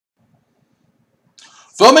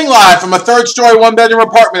Filming live from a third-story, one-bedroom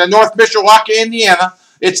apartment in North Mishawaka, Indiana,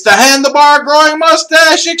 it's the Handlebar Growing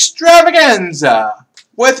Mustache Extravaganza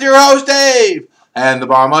with your host, Dave.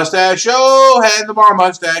 Handlebar Mustache Show, Handlebar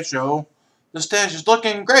Mustache Show. The stash is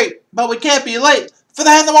looking great, but we can't be late for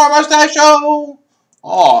the Handlebar Mustache Show.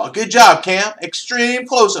 Oh, good job, Cam. Extreme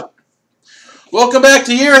close-up. Welcome back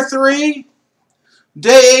to year 3,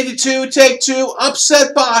 day 82, take 2,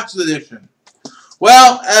 Upset Box Edition.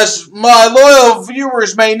 Well, as my loyal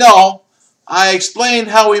viewers may know, I explained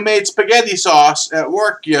how we made spaghetti sauce at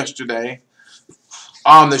work yesterday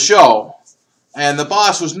on the show, and the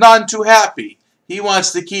boss was none too happy. He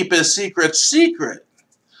wants to keep his secret secret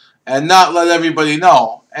and not let everybody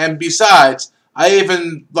know. And besides, I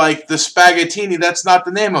even like the spaghettini, that's not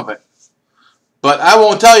the name of it. But I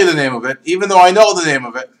won't tell you the name of it, even though I know the name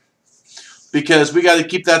of it, because we got to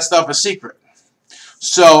keep that stuff a secret.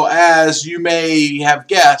 So, as you may have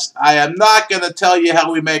guessed, I am not going to tell you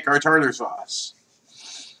how we make our tartar sauce.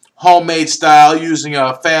 Homemade style, using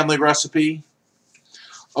a family recipe,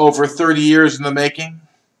 over 30 years in the making.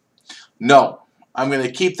 No, I'm going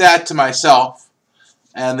to keep that to myself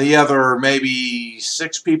and the other maybe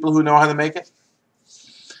 6 people who know how to make it.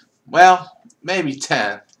 Well, maybe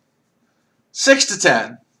 10. 6 to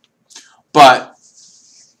 10. But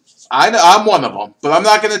I'm one of them, but I'm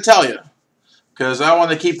not going to tell you, because I want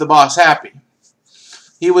to keep the boss happy.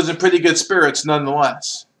 He was in pretty good spirits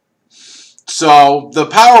nonetheless. So the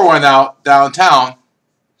power went out downtown.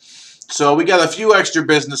 So we got a few extra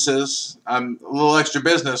businesses. A little extra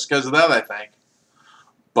business because of that, I think.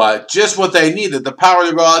 But just what they needed. The power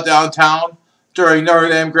to go out downtown during Notre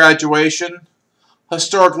Dame graduation.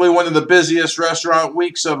 Historically one of the busiest restaurant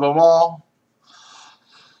weeks of them all.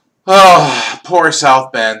 Oh, poor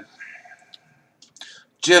South Bend.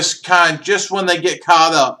 Just when they get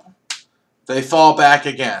caught up, they fall back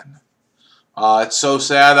again. It's so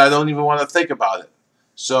sad I don't even want to think about it.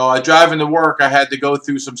 So driving to work, I had to go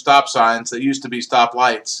through some stop signs that used to be stop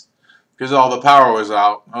lights because all the power was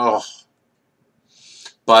out. Oh,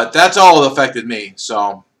 but that's all that affected me.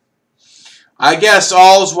 So I guess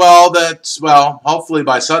all's well. Hopefully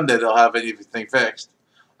by Sunday they'll have everything fixed.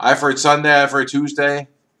 I've heard Sunday, I've heard Tuesday,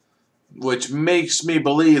 which makes me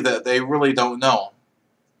believe that they really don't know.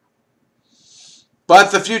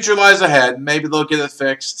 But the future lies ahead. Maybe they'll get it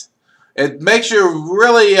fixed. It makes you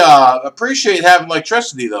really appreciate having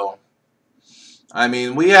electricity, though. I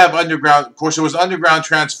mean, we have underground. Of course, it was an underground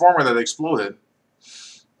transformer that exploded.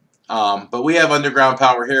 But we have underground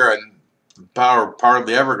power here, and power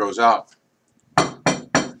hardly ever goes out.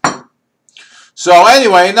 So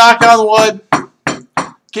anyway, knock on wood.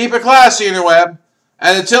 Keep it classy, interweb.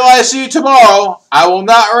 And until I see you tomorrow, I will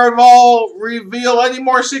not reveal any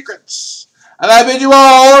more secrets. And I bid you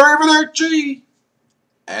all arrivederci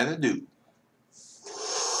and adieu.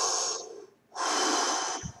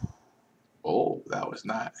 Oh, that was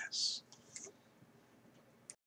nice.